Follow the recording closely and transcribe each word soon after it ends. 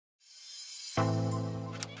So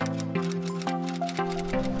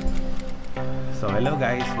hello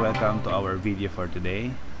guys, welcome to our video for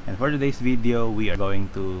today. And for today's video, we are going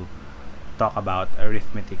to talk about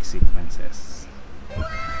arithmetic sequences.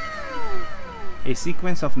 A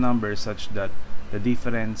sequence of numbers such that the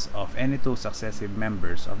difference of any two successive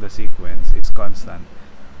members of the sequence is constant.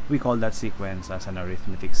 We call that sequence as an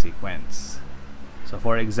arithmetic sequence. So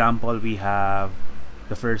for example, we have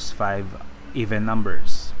the first 5 even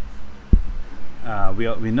numbers.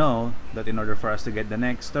 We know that in order for us to get the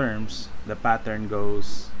next terms, the pattern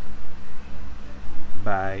goes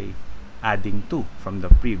by adding 2 from the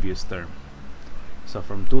previous term. So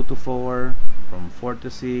from 2 to 4, from 4 to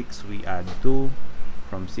 6, we add 2,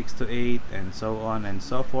 from 6 to 8, and so on and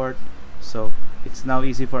so forth. So it's now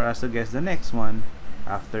easy for us to guess the next one.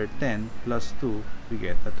 After 10 plus 2, we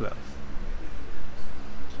get a 12.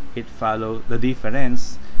 It follows the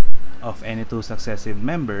difference of any two successive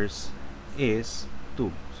members is 2.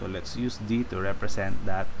 So let's use D to represent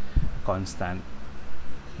that constant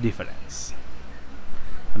difference.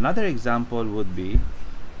 Another example would be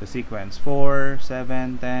the sequence 4,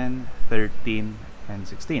 7, 10, 13, and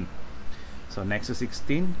 16. So next to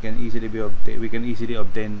 16 can easily be we can easily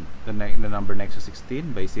obtain the number next to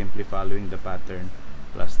 16 by simply following the pattern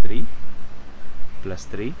plus 3, plus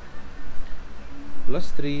 3,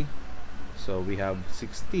 plus 3. So we have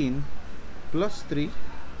 16 plus 3,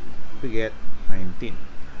 we get 19.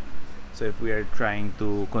 So if we are trying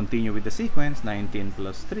to continue with the sequence, 19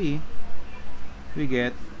 plus 3, we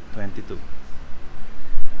get 22.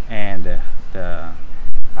 And the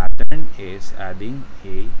pattern is adding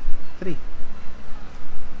a 3.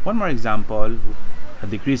 One more example,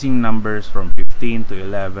 decreasing numbers from 15 to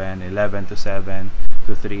 11, 11 to 7,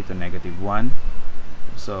 to 3 to -1.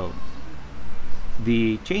 So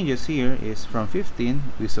the changes here is from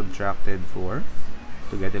 15, we subtracted 4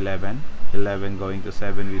 to get 11. 11 going to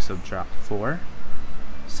 7, we subtract 4.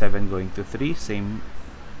 7 going to 3, same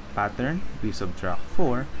pattern, we subtract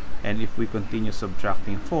 4. And if we continue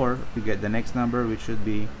subtracting 4, we get the next number, which should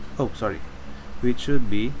be, which should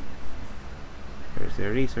be, there's the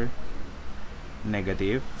eraser,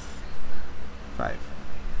 -5.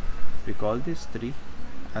 We call this 3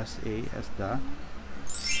 as the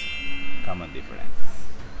common difference.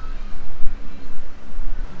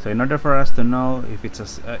 So in order for us to know if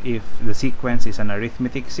if the sequence is an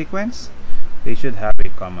arithmetic sequence, they should have a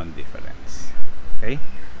common difference. Okay?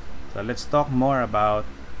 So let's talk more about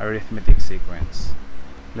arithmetic sequence.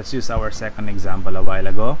 Let's use our second example a while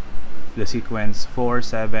ago, the sequence 4,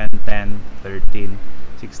 7, 10, 13,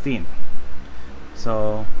 16.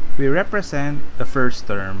 So we represent the first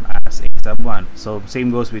term as a sub 1. So same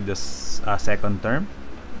goes with the second term,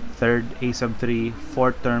 third a sub 3,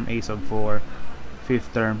 fourth term a sub 4,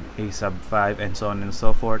 fifth term a sub 5, and so on and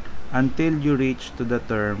so forth until you reach to the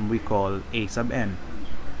term we call a sub n.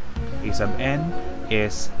 A sub n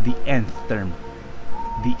is the nth term.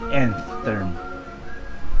 The nth term.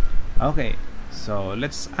 Okay, so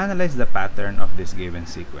let's analyze the pattern of this given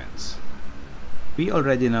sequence. We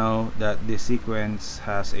already know that this sequence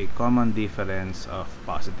has a common difference of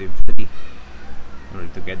positive 3. In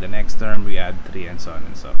order to get the next term, we add 3 and so on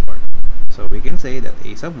and so forth. So we can say that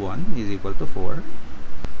a sub 1 is equal to 4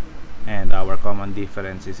 and our common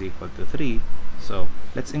difference is equal to 3. So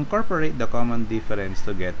let's incorporate the common difference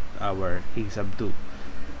to get our a sub 2.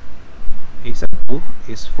 A sub 2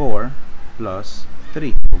 is 4 plus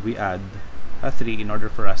 3. We add a 3 in order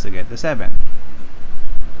for us to get the 7.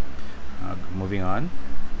 Moving on,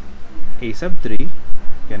 a sub 3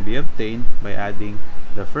 can be obtained by adding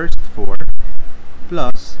the first 4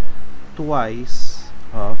 plus twice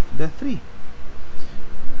of the 3.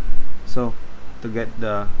 So to get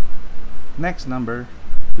the next number,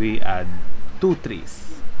 we add 2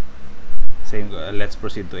 3s. Same. Let's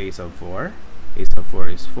proceed to a sub 4. A sub 4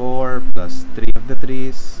 is 4 plus 3 of the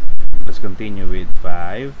 3s. Let's continue with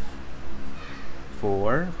 5,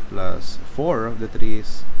 4 plus 4 of the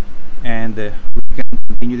 3s, and we can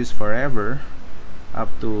continue this forever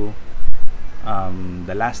up to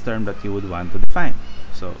the last term that you would want to define.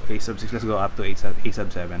 So a sub 6, let's go up to a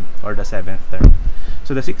sub 7, or the 7th term.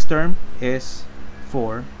 So the 6th term is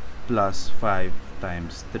 4 plus 5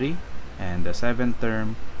 times 3, and the 7th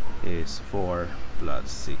term is 4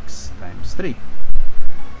 plus 6 times 3.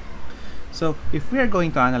 So if we are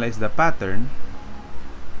going to analyze the pattern,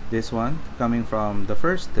 this one coming from the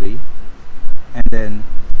first 3, and then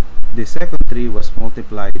the second 3 was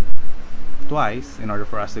multiplied twice in order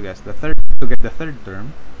for us to get the third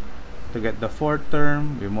term. To get the fourth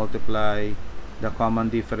term, we multiply the common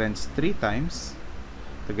difference 3 times.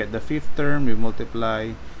 To get the fifth term, we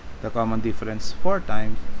multiply the common difference 4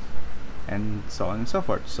 times. and so on and so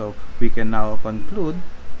forth. So we can now conclude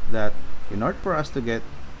that in order for us to get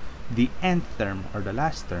the nth term or the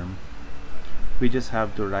last term, we just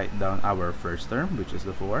have to write down our first term, which is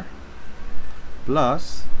the 4,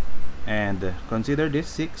 plus, and consider this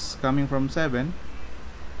 6 coming from 7,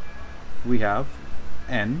 we have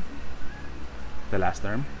n, the last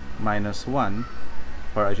term, minus 1,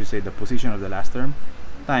 or I should say the position of the last term,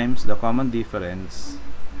 times the common difference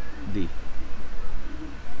d.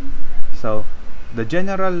 So the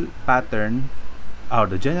general pattern, or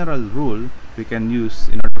the general rule we can use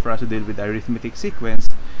in order for us to deal with arithmetic sequence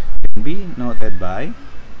can be noted by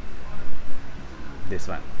this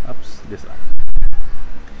one. Oops, this one.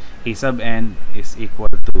 A sub n is equal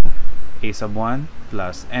to a sub 1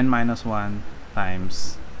 plus n minus 1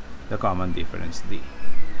 times the common difference d,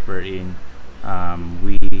 wherein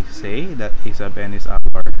we say that a sub n is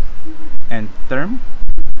our nth term,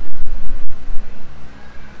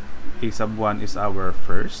 a sub 1 is our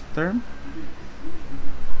first term,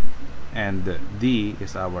 and d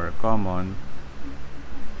is our common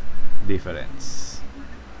difference.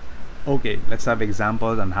 Okay, let's have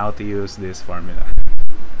examples on how to use this formula.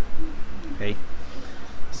 Okay,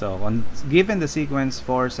 so given the sequence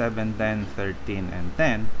 4, 7, 10, 13, and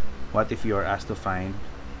 10, what if you are asked to find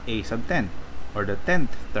a sub 10, or the 10th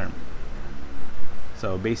term?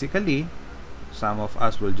 So basically, some of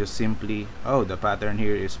us will just simply, oh, the pattern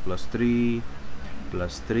here is plus 3,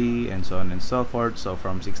 and so on and so forth. So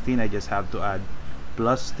from 16, I just have to add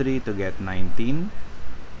plus 3 to get 19,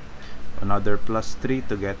 another plus 3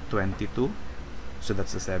 to get 22. So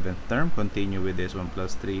that's the 7th term. Continue with this one,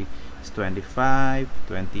 plus 3 is 25,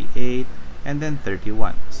 28, and then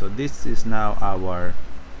 31. So this is now our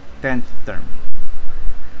 10th term.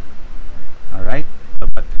 Alright, so,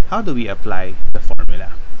 but how do we apply the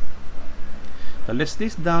formula? So let's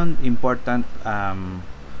list down important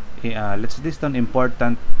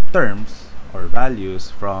terms or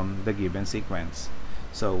values from the given sequence.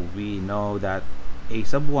 So we know that a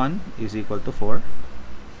sub 1 is equal to 4.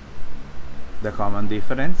 The common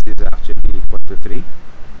difference is actually equal to 3,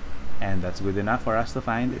 and that's good enough for us to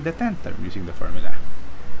find the 10th term using the formula.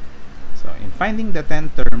 So in finding the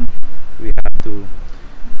 10th term, we have to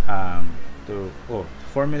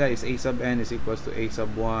formula is a sub n is equals to a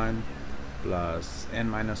sub 1 plus n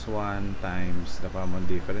minus 1 times the common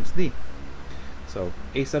difference d. So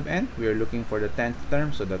a sub n, we are looking for the 10th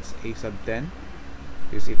term, so that's a sub 10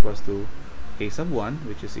 is equals to a sub 1,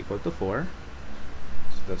 which is equal to 4.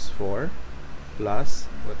 So that's 4 plus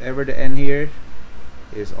whatever the n here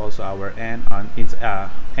is also our n on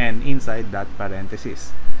n inside that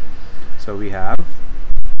parenthesis. So we have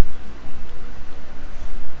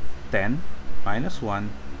 10 minus 1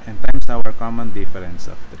 and times our common difference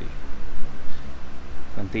of 3.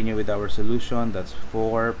 Continue with our solution. That's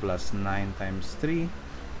 4 plus 9 times 3,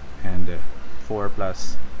 and 4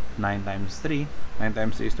 plus 9 times 3. 9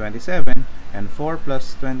 times 3 is 27, and 4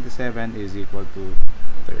 plus 27 is equal to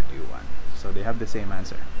 31. So they have the same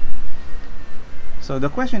answer. So the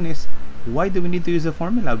question is, why do we need to use a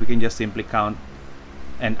formula? We can just simply count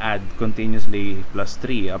and add continuously plus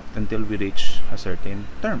 3 up until we reach a certain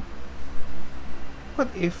term. What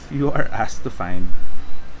if you are asked to find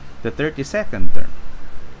the 32nd term,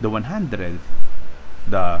 the 100th,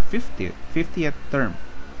 the 50th term?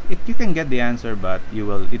 You can get the answer, but it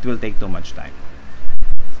will take too much time.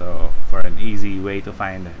 So for an easy way to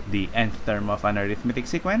find the nth term of an arithmetic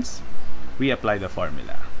sequence, we apply the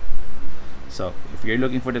formula. So if you're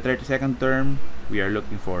looking for the 32nd term, we are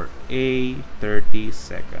looking for a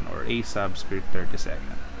 32nd, or a subscript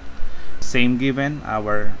 32nd. Same given,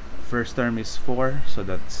 our first term is 4, so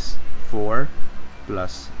that's 4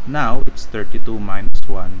 plus, now it's 32 minus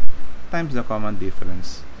 1 times the common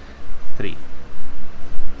difference 3.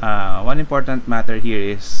 One important matter here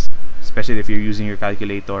is, especially if you're using your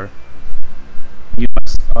calculator, you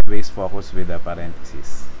must always focus with the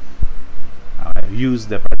parentheses. Use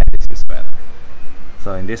the parentheses well.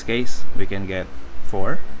 So in this case, we can get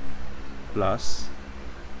 4 plus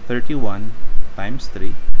 31 times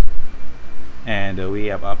 3, and we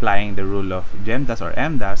are applying the rule of GEMDAS or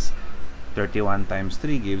MDAS. 31 times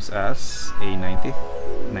 3 gives us a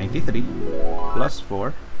 93 plus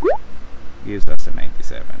 4 gives us a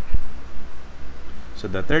 97. So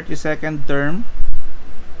the 32nd term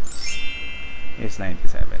is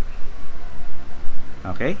 97.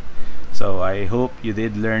 Okay, so I hope you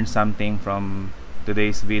did learn something from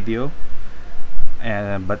today's video,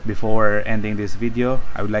 but before ending this video,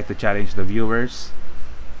 I would like to challenge the viewers.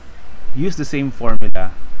 Use the same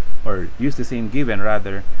formula, or use the same given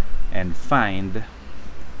rather, and find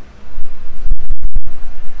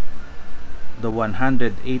the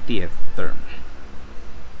 180th term.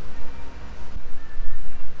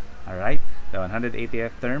 Alright, the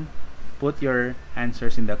 180th term. Put your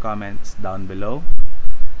answers in the comments down below,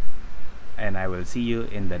 and I will see you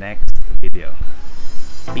in the next video.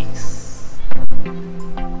 Peace.